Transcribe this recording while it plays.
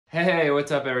Hey,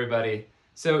 what's up everybody?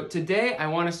 So today I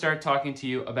want to start talking to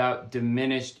you about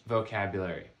diminished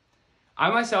vocabulary. I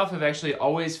myself have actually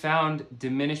always found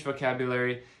diminished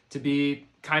vocabulary to be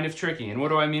kind of tricky. And what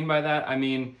do I mean by that? I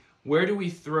mean, where do we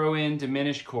throw in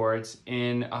diminished chords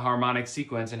in a harmonic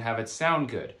sequence and have it sound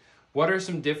good? What are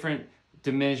some different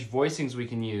diminished voicings we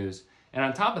can use? And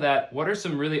on top of that, what are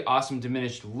some really awesome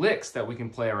diminished licks that we can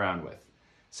play around with?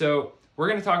 So we're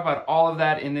going to talk about all of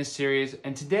that in this series,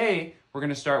 and today we're going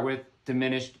to start with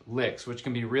diminished licks, which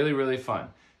can be really, really fun.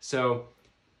 So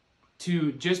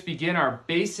to just begin our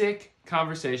basic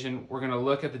conversation, we're going to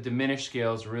look at the diminished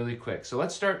scales really quick. So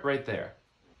let's start right there.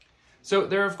 So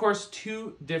there are, of course,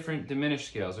 two different diminished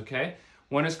scales, okay?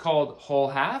 One is called whole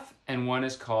half, and one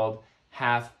is called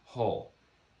half whole.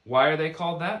 Why are they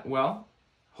called that? Well,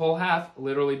 whole half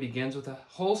literally begins with a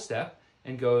whole step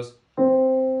and goes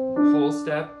whole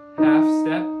step, half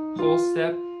step, whole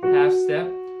step, half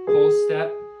step, whole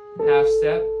step, half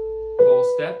step, whole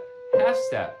step, half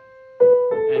step,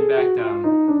 and back down.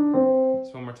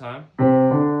 Just one more time.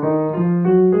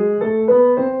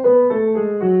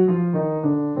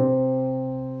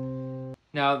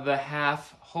 Now the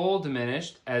half whole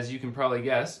diminished, as you can probably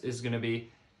guess, is going to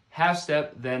be half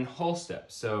step, then whole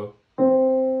step. So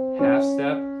half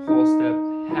step, whole step,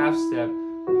 half step,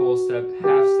 whole step,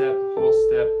 half step, whole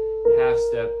step, half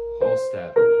step, whole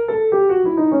step,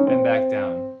 and back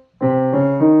down.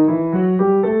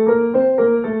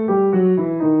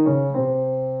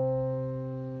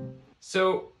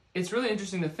 So it's really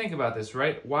interesting to think about this,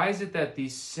 right? Why is it that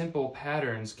these simple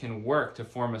patterns can work to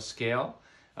form a scale?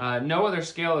 No other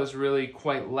scale is really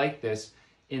quite like this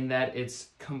in that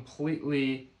it's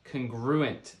completely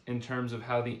congruent in terms of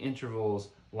how the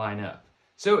intervals line up.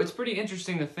 So it's pretty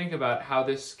interesting to think about how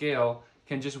this scale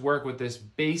can just work with this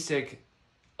basic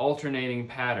alternating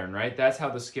pattern, right? That's how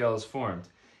the scale is formed.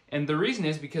 And the reason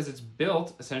is because it's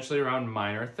built essentially around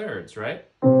minor thirds, right?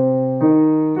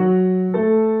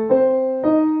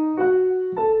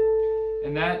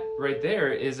 And that right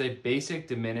there is a basic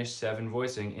diminished 7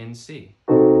 voicing in C.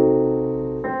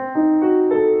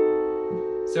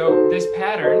 So this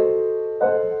pattern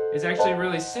is actually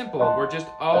really simple. We're just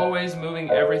always moving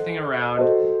everything around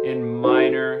in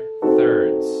minor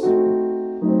thirds.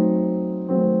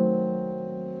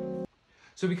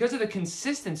 So because of the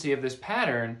consistency of this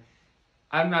pattern,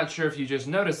 I'm not sure if you just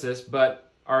noticed this,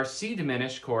 but our C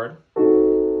diminished chord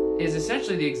is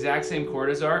essentially the exact same chord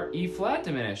as our E flat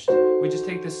diminished. We just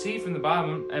take the C from the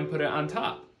bottom and put it on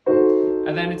top.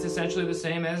 And then it's essentially the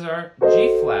same as our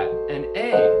G flat and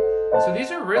A. So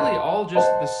these are really all just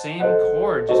the same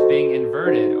chord, just being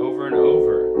inverted over and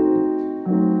over,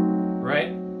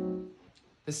 right?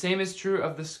 The same is true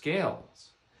of the scales.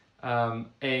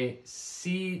 A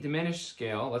C diminished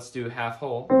scale, let's do half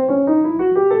whole,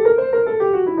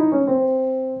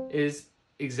 is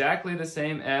exactly the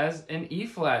same as an E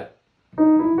flat. The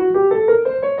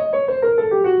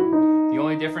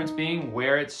only difference being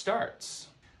where it starts.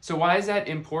 So why is that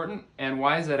important, and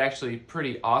why is that actually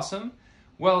pretty awesome?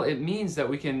 Well, it means that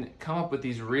we can come up with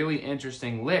these really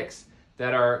interesting licks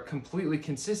that are completely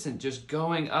consistent, just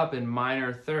going up in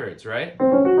minor thirds, right?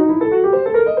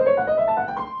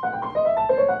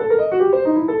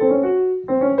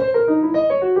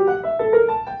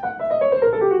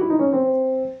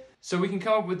 So we can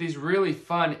come up with these really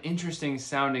fun, interesting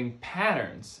sounding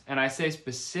patterns. And I say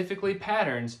specifically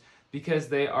patterns because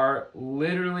they are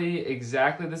literally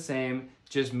exactly the same,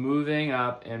 just moving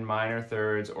up in minor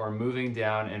thirds or moving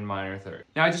down in minor thirds.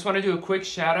 Now I just want to do a quick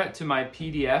shout out to my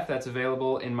PDF that's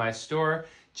available in my store,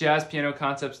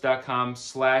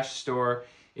 jazzpianoconcepts.com/store.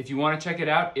 If you want to check it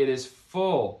out, it is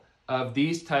full of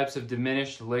these types of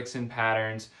diminished licks and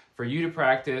patterns for you to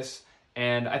practice,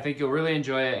 and I think you'll really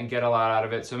enjoy it and get a lot out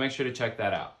of it, so make sure to check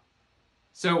that out.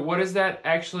 So what does that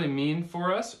actually mean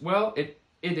for us? Well, it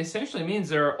essentially means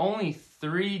there are only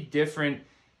 3 different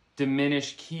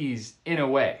diminished keys in a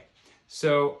way.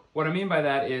 So what I mean by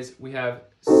that is we have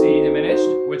C diminished,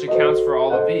 which accounts for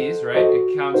all of these, right?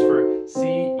 It accounts for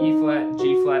C, E flat,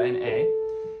 G flat, and A.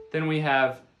 Then we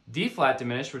have D flat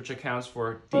diminished, which accounts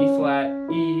for D flat,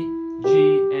 E,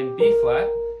 G, and B flat.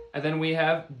 And then we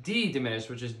have D diminished,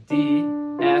 which is D,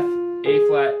 F, A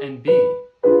flat, and B.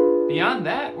 Beyond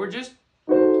that, we're just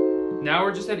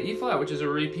at E flat, which is a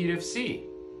repeat of C.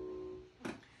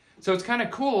 So it's kind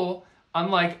of cool.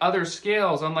 Unlike other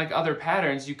scales, unlike other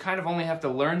patterns, you kind of only have to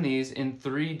learn these in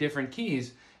 3 different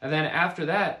keys, and then after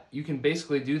that, you can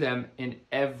basically do them in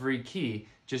every key,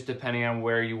 just depending on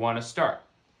where you want to start.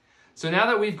 So now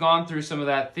that we've gone through some of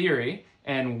that theory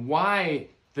and why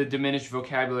the diminished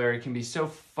vocabulary can be so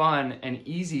fun and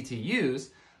easy to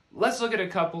use, let's look at a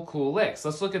couple cool licks.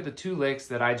 Let's look at the two licks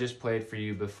that I just played for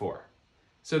you before.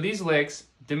 So these licks,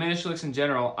 diminished licks in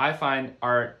general, I find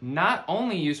are not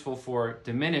only useful for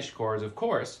diminished chords, of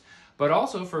course, but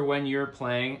also for when you're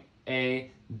playing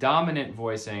a dominant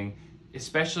voicing,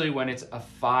 especially when it's a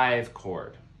 5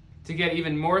 chord. To get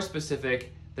even more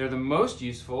specific, they're the most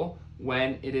useful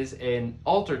when it is an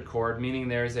altered chord, meaning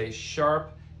there's a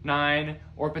sharp 9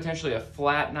 or potentially a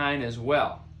flat 9 as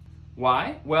well.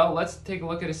 Why? Well, let's take a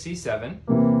look at a C7,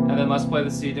 and then let's play the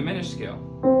C diminished scale.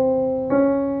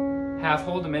 Half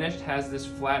whole diminished has this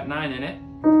flat 9 in it,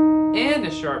 and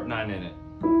a sharp 9 in it.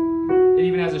 It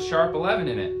even has a sharp 11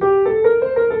 in it.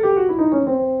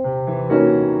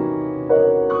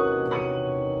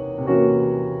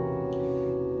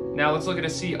 Now let's look at a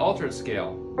C altered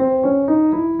scale.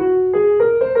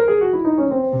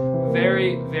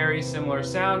 Very, very similar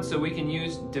sound, so we can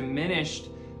use diminished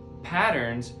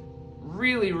patterns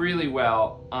really, really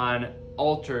well on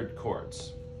altered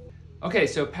chords. Okay,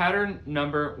 so pattern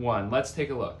number 1, let's take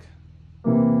a look.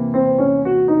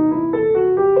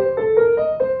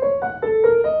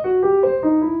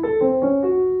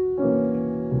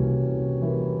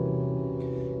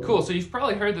 Cool, so you've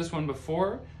probably heard this one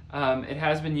before. It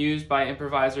has been used by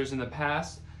improvisers in the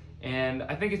past, and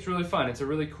I think it's really fun. It's a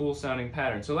really cool sounding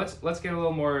pattern. So let's get a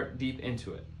little more deep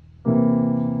into it.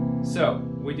 So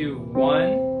we do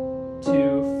 1,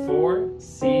 2, 4,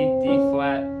 C, D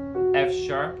flat, F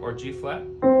sharp or G flat.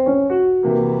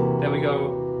 Then we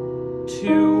go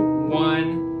 2,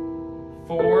 1,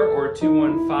 4 or 2,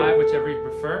 1, 5, whichever you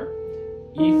prefer.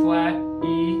 E flat,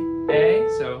 E, A.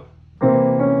 So.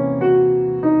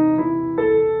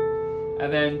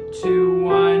 And then 2,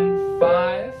 1,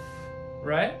 5,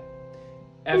 right?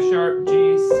 F sharp,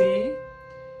 G, C,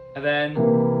 and then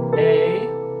A,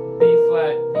 B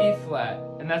flat, E flat,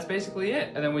 and that's basically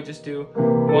it. And then we just do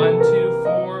 1, 2,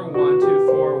 4, 1, 2,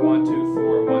 4, 1, 2,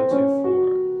 4, 1,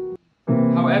 2,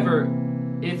 4. However,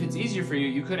 if it's easier for you,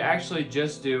 you could actually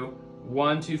just do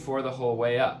 1, 2, 4 the whole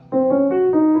way up.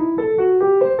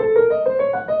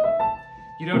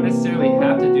 You don't necessarily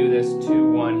have to do this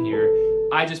 2, 1 here.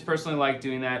 I just personally like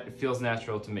doing that. It feels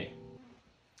natural to me.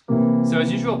 So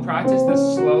as usual, practice this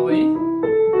slowly.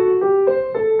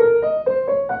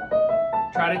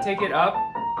 Try to take it up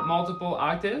multiple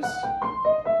octaves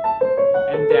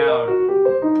and down.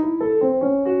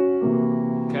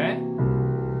 Okay?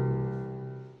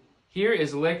 Here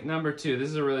is lick number 2. This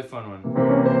is a really fun one.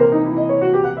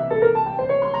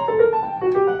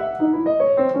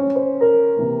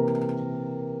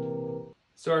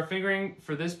 So our fingering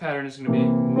for this pattern is going to be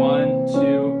 1,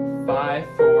 2,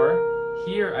 5, 4.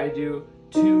 Here I do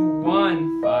 2,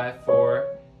 1, 5, 4,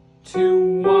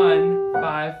 2, 1,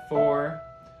 5, 4,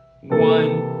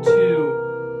 1,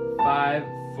 2, 5,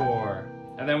 4.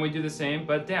 And then we do the same,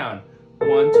 but down.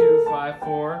 1, 2, 5,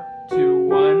 4, 2,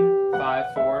 1,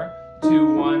 5, 4,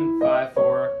 2, 1, 5,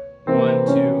 4, 1,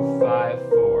 2, 5,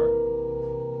 4.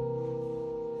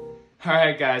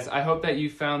 Alright guys, I hope that you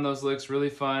found those licks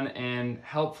really fun and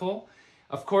helpful.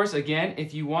 Of course, again,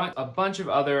 if you want a bunch of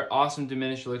other awesome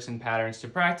diminished licks and patterns to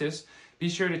practice, be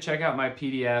sure to check out my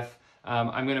PDF.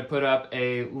 I'm going to put up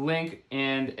a link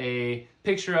and a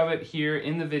picture of it here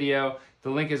in the video.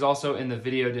 The link is also in the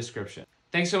video description.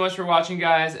 Thanks so much for watching,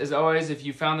 guys. As always, if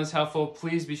you found this helpful,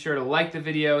 please be sure to like the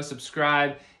video,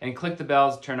 subscribe, and click the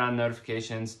bell to turn on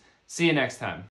notifications. See you next time.